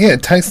 Yeah. Yeah,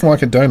 it tastes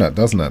like a donut,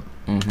 doesn't it?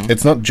 Mm-hmm.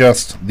 It's not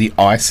just the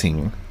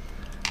icing,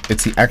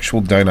 it's the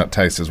actual donut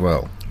taste as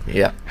well.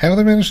 Yeah. How do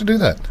they manage to do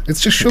that?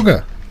 It's just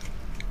sugar.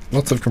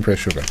 Lots of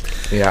compressed sugar.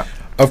 Yeah.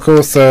 Of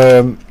course,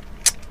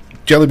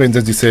 jelly beans,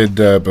 as you said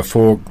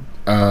before,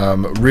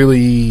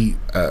 really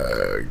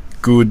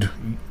good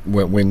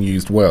when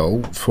used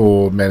well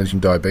for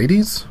managing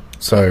diabetes.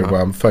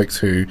 So folks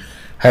who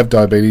have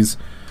diabetes,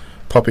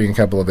 popping a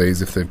couple of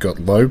these if they've got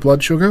low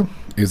blood sugar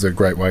is a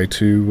great way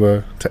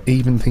to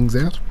even things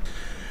out.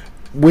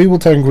 We will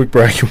take a quick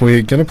break.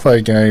 We're going to play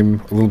a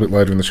game a little bit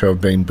later in the show of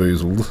Bean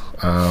Boozled,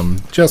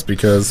 just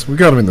because we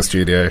got them in the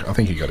studio. I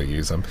think you got to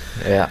use them.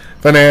 Yeah.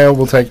 For now,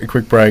 we'll take a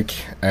quick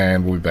break,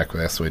 and we'll be back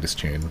with our sweetest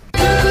tune.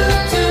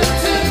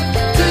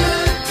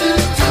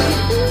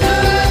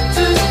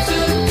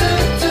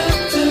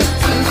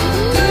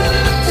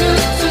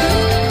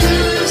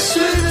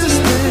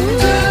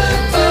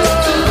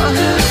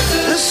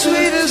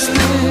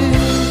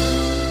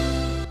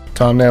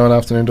 Time now in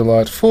Afternoon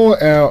Delight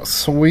for our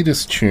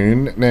sweetest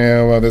tune.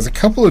 Now, there's a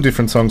couple of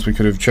different songs we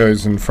could have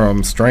chosen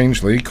from,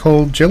 strangely,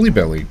 called Jelly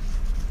Belly.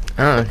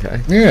 Oh,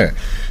 okay. Yeah.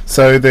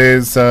 So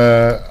there's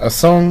a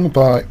song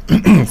by,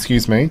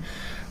 excuse me,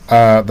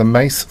 the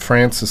Mace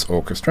Francis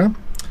Orchestra.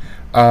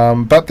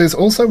 But there's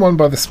also one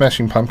by the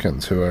Smashing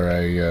Pumpkins, who are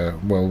a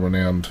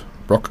well-renowned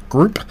rock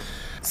group.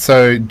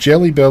 So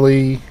Jelly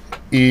Belly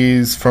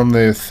is from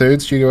their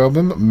third studio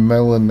album,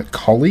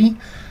 Melancholy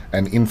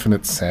and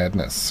Infinite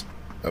Sadness.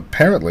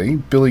 Apparently,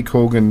 Billy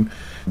Corgan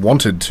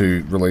wanted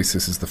to release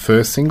this as the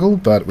first single,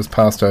 but it was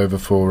passed over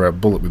for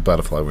Bullet with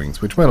Butterfly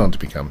Wings, which went on to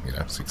become,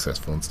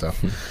 successful and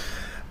stuff.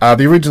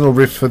 The original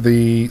riff for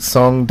the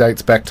song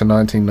dates back to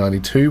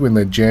 1992 when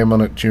they jam on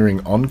it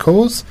during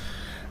encores.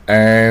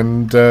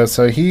 And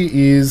so here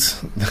is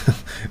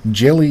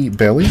Jelly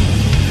Belly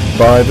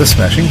by the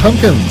Smashing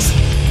Pumpkins.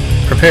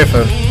 Prepare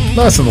for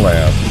nice and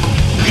loud.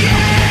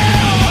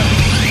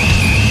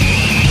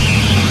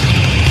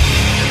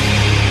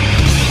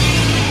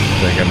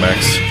 There you go,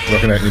 Max.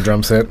 Rocking out your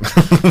drum set.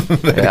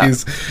 That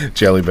is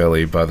Jelly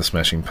Belly by the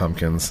Smashing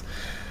Pumpkins.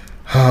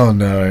 Oh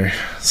no.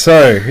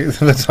 So,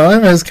 the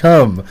time has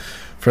come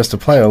for us to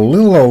play a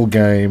little old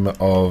game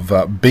of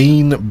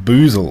Bean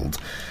Boozled,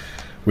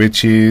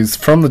 which is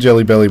from the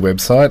Jelly Belly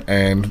website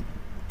and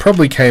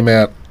probably came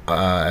out,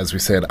 as we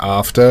said,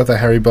 after the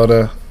Harry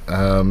Potter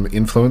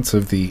influence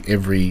of the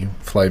every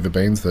flavour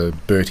beans, the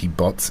Bertie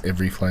Bott's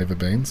every flavour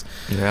beans.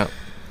 Yeah.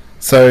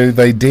 So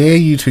they dare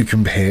you to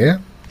compare.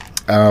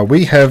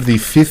 We have the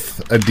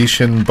 5th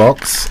edition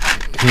box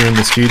here in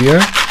the studio.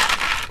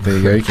 There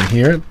you go, you can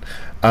hear it.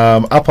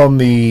 Up on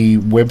the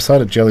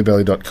website at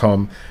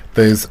jellybelly.com,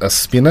 there's a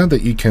spinner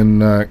that you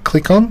can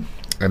click on,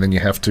 and then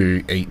you have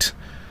to eat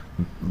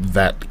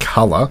that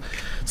colour.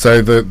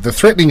 So the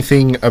threatening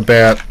thing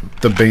about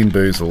the Bean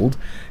Boozled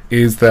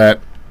is that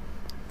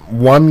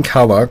one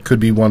colour could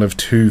be one of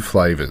 2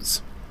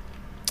 flavours.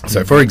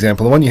 So, for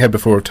example, the one you had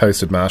before of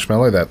toasted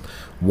marshmallow, that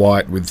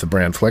white with the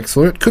brown flecks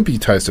through it, could be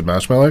toasted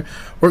marshmallow,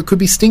 or it could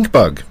be stink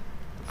bug.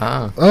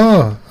 Ah.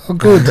 Oh,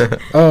 good.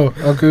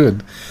 oh,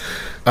 good.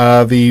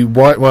 The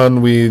white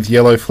one with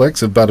yellow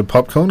flecks of buttered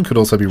popcorn could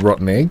also be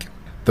rotten egg.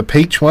 The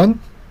peach one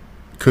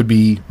could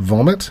be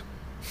vomit.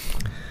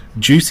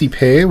 Juicy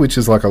pear, which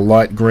is like a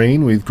light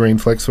green with green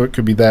flecks through it,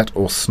 could be that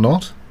or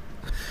snot.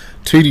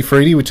 Tutti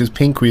Frutti, which is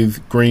pink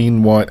with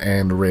green, white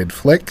and red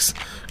flecks,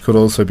 could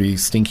also be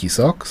stinky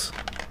socks.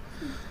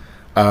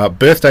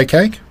 Birthday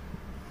cake,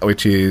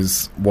 which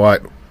is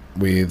white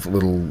with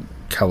little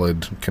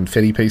coloured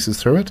confetti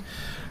pieces through it.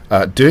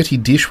 Dirty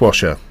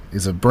dishwasher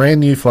is a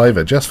brand new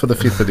flavour just for the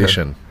 5th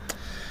edition.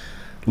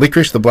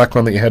 Licorice, the black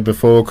one that you had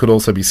before, could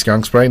also be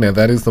skunk spray. Now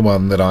that is the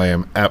one that I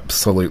am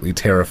absolutely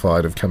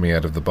terrified of coming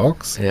out of the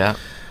box. Yeah.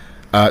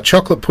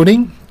 Chocolate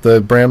pudding,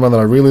 the brown one that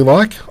I really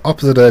like.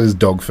 Opposite that is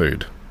dog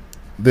food.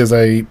 There's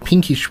a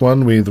pinkish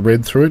one with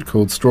red through it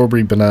called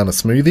strawberry banana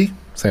smoothie.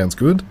 Sounds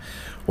good.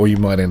 Or you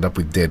might end up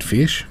with dead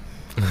fish.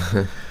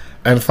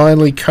 And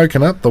finally,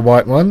 coconut, the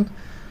white one.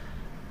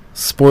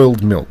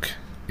 Spoiled milk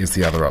is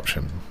the other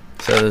option.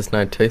 So there's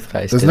no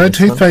toothpaste. There's in no this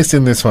one? toothpaste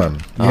in this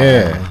one. Oh.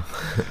 Yeah.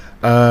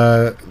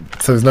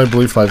 So there's no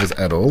blue flavours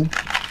at all.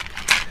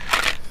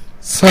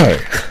 So,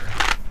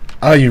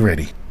 are you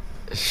ready?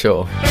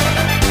 Sure.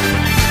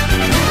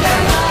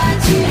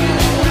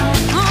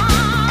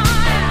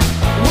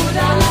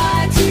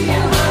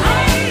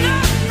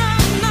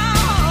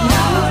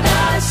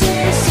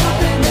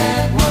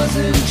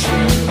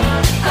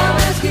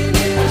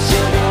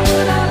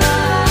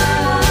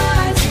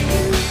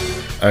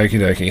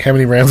 Okie dokie. How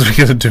many rounds are we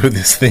going to do with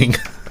this thing?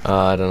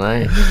 I don't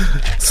know.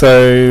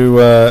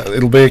 So,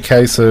 it'll be a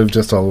case of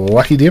just a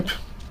lucky dip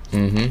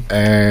Mm-hmm.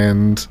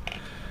 and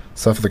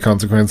suffer the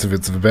consequence if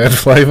it's of a bad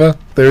flavour.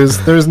 There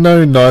is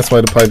no nice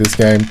way to play this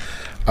game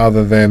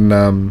other than,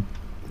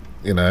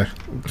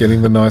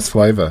 getting the nice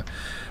flavour.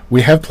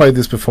 We have played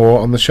this before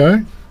on the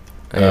show,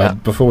 Yeah.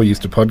 before we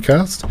used to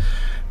podcast,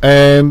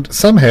 and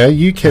somehow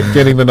you kept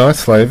getting the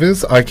nice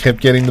flavours, I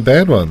kept getting the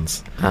bad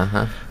ones.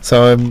 Uh-huh.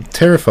 So I'm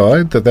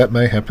terrified that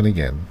may happen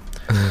again.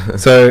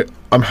 So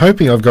I'm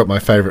hoping I've got my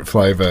favourite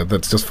flavour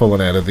that's just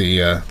fallen out of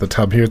the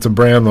tub here. It's a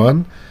brown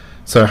one.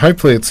 So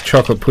hopefully it's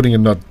chocolate pudding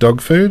and not dog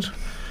food.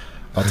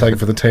 I'll take it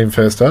for the team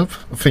first up.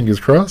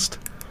 Fingers crossed.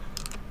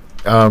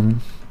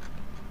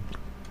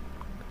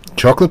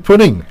 Chocolate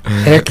pudding.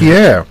 Heck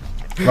yeah.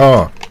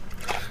 Oh,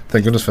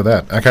 thank goodness for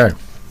that. Okay.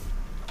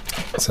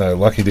 So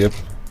lucky dip.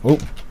 Oh.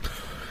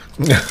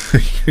 You got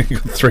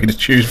 3 to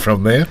choose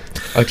from there.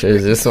 I'll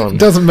choose this one.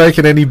 Doesn't make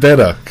it any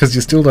better because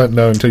you still don't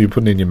know until you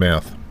put it in your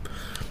mouth.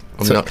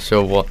 I'm not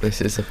sure what this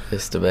is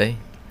supposed to be.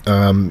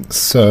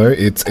 So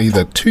it's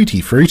either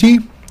Tutti Frutti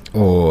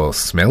or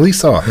Smelly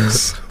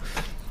Socks.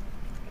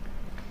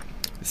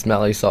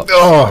 Smelly socks.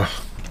 Oh,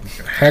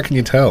 how can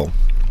you tell?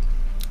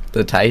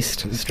 The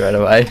taste straight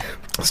away.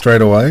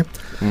 Straight away.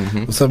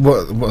 Mm-hmm. So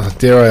what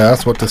dare I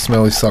ask, what does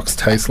Smelly Socks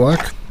taste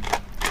like?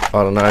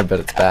 I don't know, but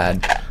it's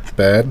bad.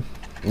 Bad?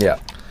 Yeah.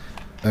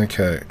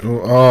 Okay.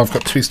 Oh, I've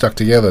got 2 stuck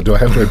together. Do I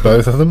have to eat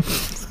both of them?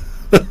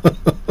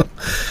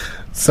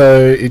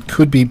 So it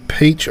could be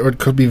peach or it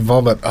could be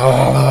vomit.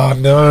 Oh,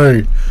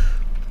 no.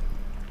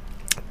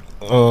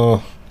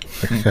 Oh,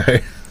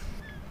 okay.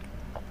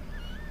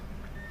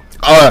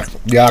 Oh,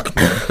 yuck.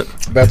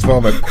 That's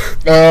vomit.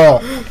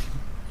 Oh.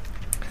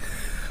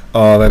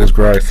 Oh, that is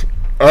gross.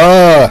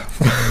 Oh.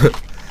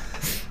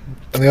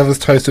 And the other's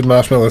toasted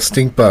marshmallow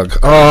stink bug.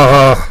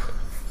 Oh.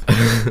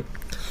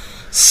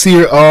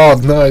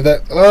 Oh, no.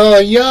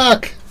 Oh,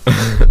 yuck.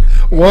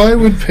 Why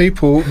would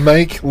people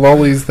make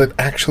lollies that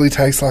actually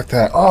taste like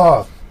that?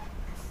 Oh.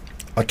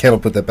 I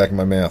cannot put that back in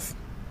my mouth.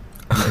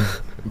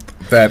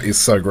 That is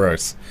so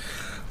gross.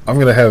 I'm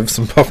going to have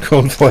some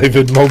popcorn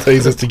flavoured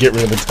Maltesers to get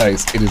rid of the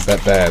taste. It is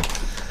that bad.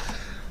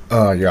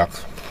 Oh,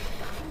 yuck.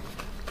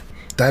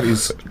 That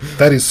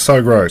is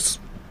so gross.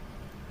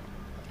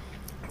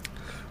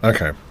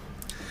 Okay.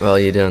 While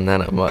you're doing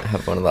that, I might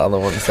have one of the other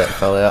ones that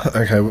fell out.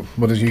 Okay,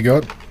 what have you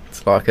got?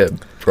 It's like a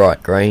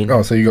bright green.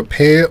 Oh, so you got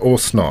pear or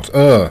snot.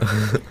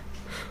 Ugh.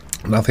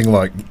 Nothing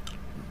like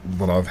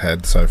what I've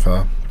had so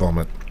far.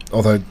 Vomit.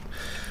 Although,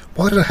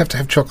 why did I have to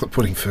have chocolate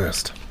pudding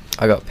first?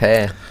 I got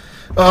pear.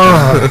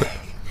 Oh.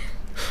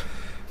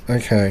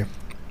 Okay.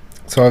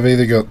 So I've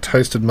either got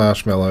toasted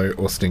marshmallow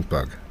or stink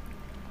bug.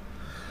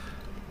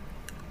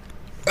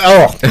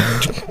 Oh!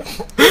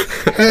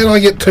 How did I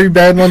get 2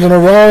 bad ones in a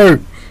row?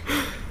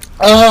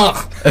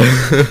 Oh!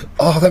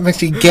 Oh, that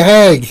makes you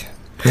gag.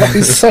 That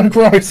is so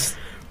gross.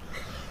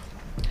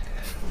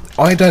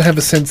 I don't have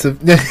a sense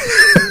of...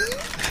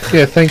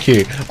 Yeah, thank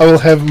you. I will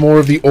have more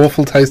of the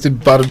awful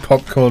tasted buttered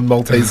popcorn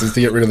Maltesers to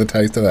get rid of the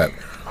taste of that.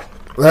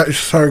 That is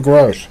so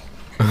gross.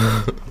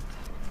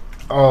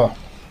 Oh.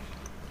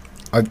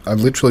 I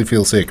literally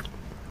feel sick.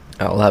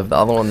 I'll have the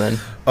other one then.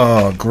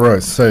 Oh,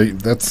 gross. So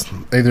that's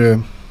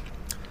either...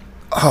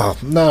 Oh,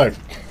 no.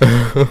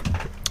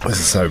 This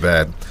is so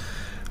bad.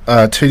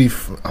 Tutti...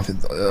 I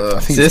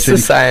think Is this the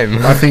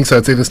same? I think so.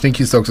 It's either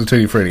Stinky Socks or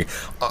Tutti Frutti.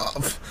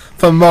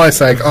 For my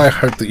sake, I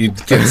hope that you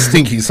get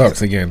Stinky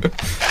Socks again.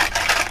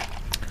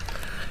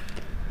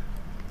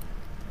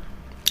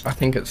 I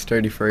think it's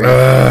Tutti Frutti.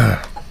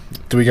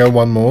 Do we go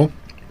one more?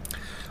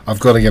 I've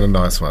got to get a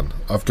nice one.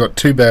 I've got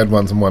 2 bad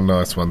ones and 1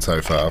 nice one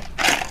so far.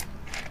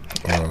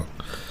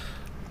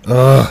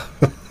 Oh.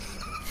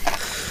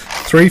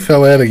 3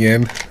 fell out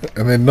again,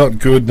 and they're not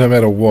good no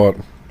matter what.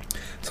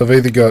 So I've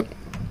either got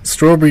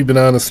strawberry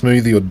banana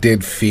smoothie or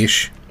dead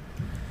fish.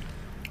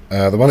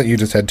 The one that you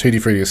just had, Tutti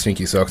Frutti or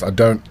Stinky Socks. I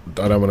don't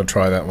want to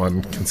try that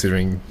one,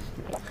 considering,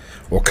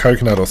 or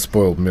coconut or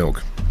spoiled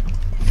milk.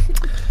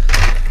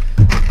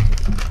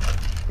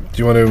 Do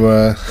you want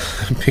to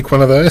pick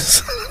one of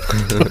those?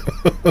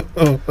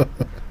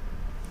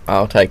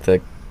 I'll take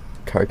the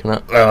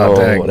coconut Oh, or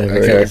dang. whatever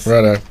it Okay, is.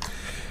 righto.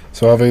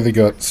 So I've either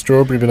got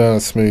strawberry banana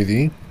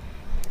smoothie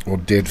or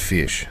dead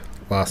fish.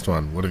 Last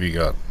one. What have you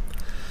got?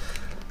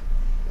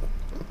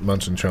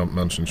 Munch and chomp,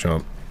 munch and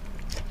chomp.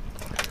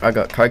 I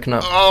got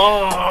coconut.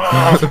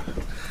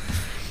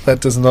 That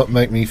does not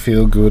make me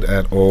feel good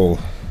at all.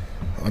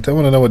 I don't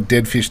want to know what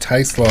dead fish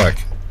tastes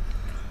like.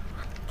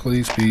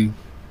 Please be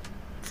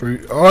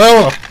fruit.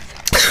 Oh!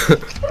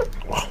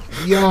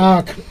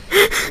 Yuck.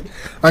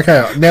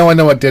 Okay, now I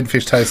know what dead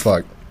fish tastes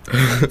like.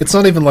 It's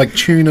not even like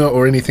tuna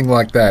or anything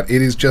like that.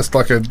 It is just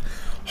like a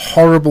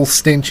horrible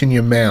stench in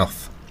your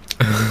mouth.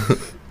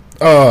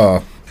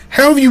 Oh.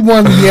 How have you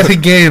won yet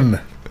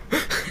again?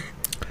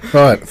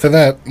 Right, for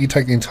that, you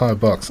take the entire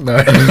box. No.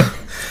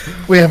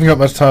 We haven't got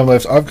much time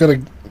left. I've got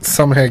to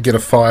somehow get a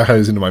fire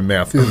hose into my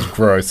mouth. This is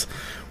gross.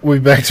 We'll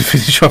be back to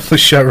finish off the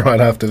show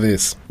right after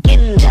this.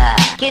 Kinder,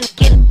 Kinder,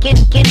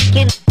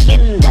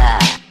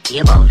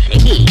 ihr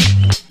Bolschewiki.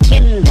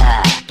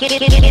 Kinder,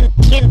 Kinder,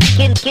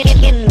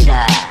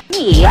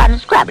 me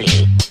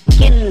unscrabbly.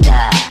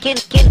 Kinder,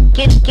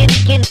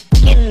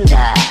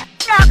 Kinder.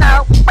 Choco,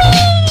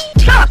 wee,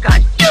 Choco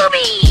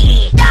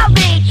doobie,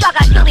 doubly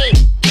Choco doobie.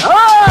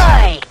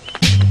 Oi!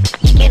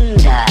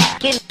 Kinder,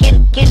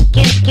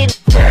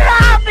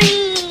 floppy.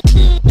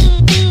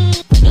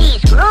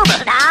 He's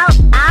grooving now,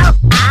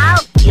 ow.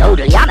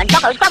 Yodel, yum, and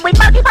Choco scrub with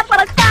multi-pop for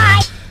a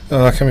die.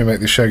 Oh, can we make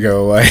this show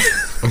go away?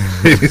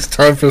 It is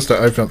time for us to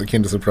open up the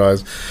Kinder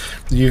Surprise.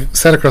 You've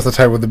sat across the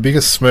table with the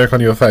biggest smirk on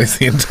your face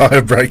the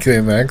entire break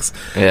there, Max.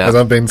 Yeah. As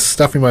I've been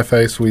stuffing my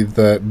face with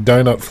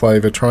donut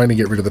flavour, trying to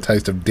get rid of the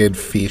taste of dead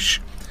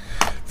fish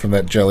from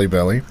that Jelly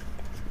Belly.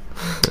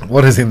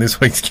 What is in this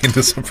week's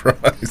Kinder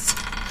Surprise?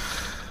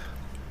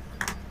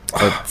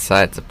 I'd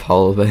say it's a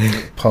polar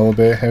bear. Polar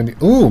bear. How many?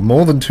 Ooh,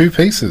 more than 2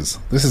 pieces.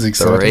 This is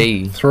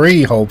exciting.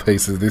 3 whole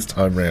pieces this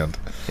time round.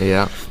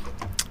 Yeah,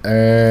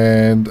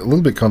 And a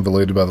little bit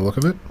convoluted by the look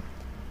of it.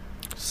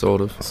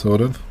 sort of.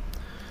 Sort of.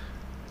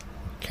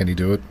 Can he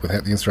do it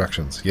without the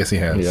instructions? Yes, he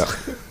has. Yeah.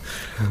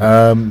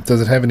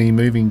 Does it have any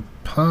moving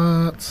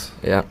parts?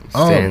 Yeah,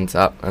 Oh. stands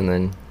up and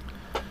then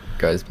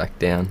goes back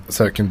down.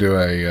 So it can do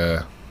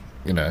a,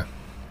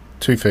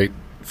 2 feet,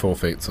 4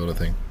 feet sort of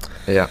thing.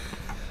 Yeah.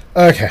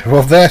 Okay,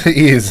 well that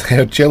is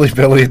our Jelly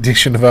Belly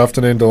edition of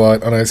Afternoon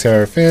Delight on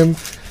OCR FM.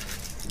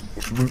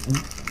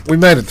 We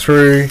made it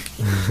through.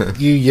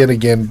 You yet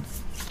again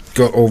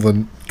got all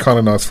the kind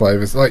of nice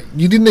flavours. Like,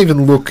 you didn't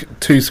even look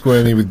too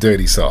squirmy with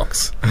dirty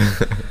socks.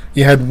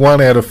 You had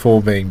 1 out of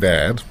 4 being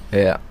bad.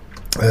 Yeah.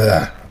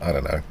 I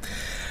don't know.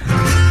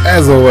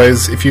 As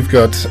always, if you've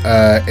got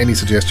any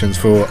suggestions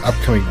for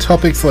upcoming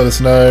topics, let us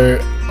know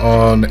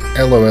on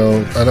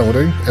LOLLY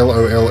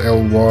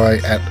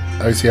at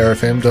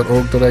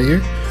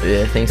ocrfm.org.au.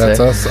 Yeah, I think That's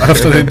so. us.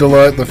 Afternoon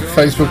Delight, the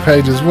Facebook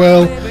page as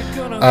well.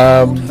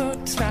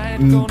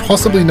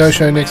 Possibly no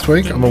show next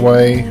week. I'm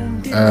away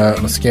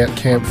on a scout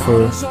camp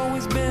for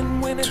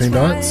 2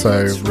 nights,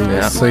 so we'll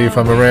Yeah. see if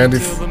I'm around,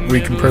 if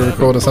we can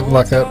pre-record or something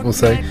like that. We'll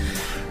see.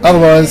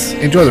 Otherwise,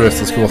 enjoy the rest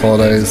of the school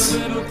holidays.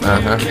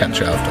 Catch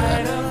you after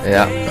that.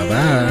 Yeah.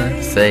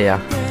 Bye-bye. See ya.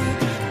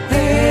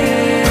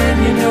 And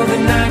you know the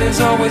night is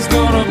always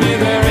gonna be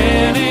there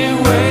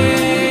anyway.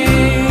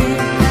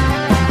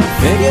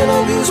 Thinking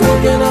of you's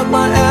working up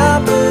my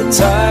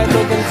appetite.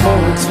 Looking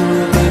forward to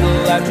a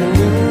little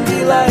afternoon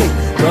delight.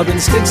 Rubbing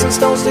sticks and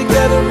stones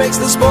together makes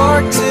the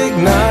sparks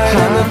ignite.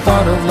 And the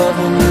thought of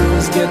loving you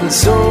is getting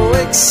so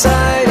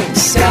exciting.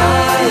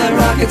 Sky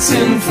rockets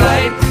in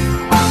flight.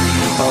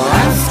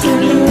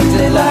 Afternoon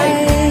delight.